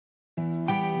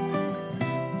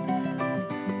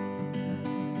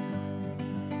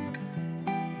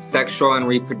Sexual and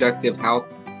reproductive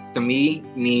health to me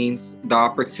means the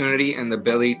opportunity and the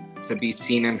ability to be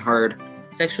seen and heard.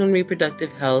 Sexual and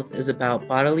reproductive health is about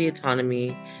bodily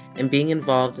autonomy and being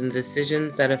involved in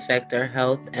decisions that affect our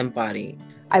health and body.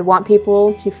 I want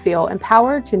people to feel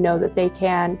empowered to know that they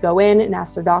can go in and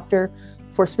ask their doctor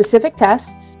for specific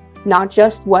tests, not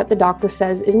just what the doctor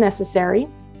says is necessary.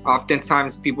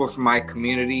 Oftentimes, people from my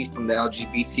community, from the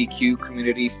LGBTQ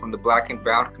community, from the Black and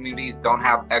Brown communities, don't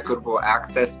have equitable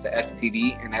access to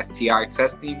STD and STI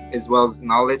testing, as well as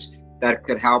knowledge that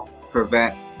could help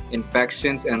prevent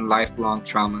infections and lifelong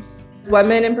traumas.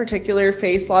 Women in particular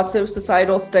face lots of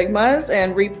societal stigmas,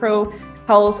 and repro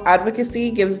health advocacy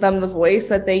gives them the voice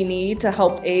that they need to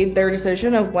help aid their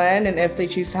decision of when and if they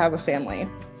choose to have a family.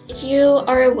 If you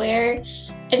are aware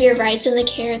of your rights and the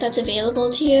care that's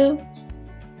available to you,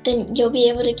 then you'll be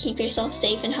able to keep yourself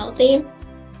safe and healthy.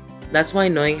 That's why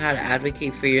knowing how to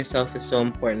advocate for yourself is so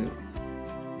important.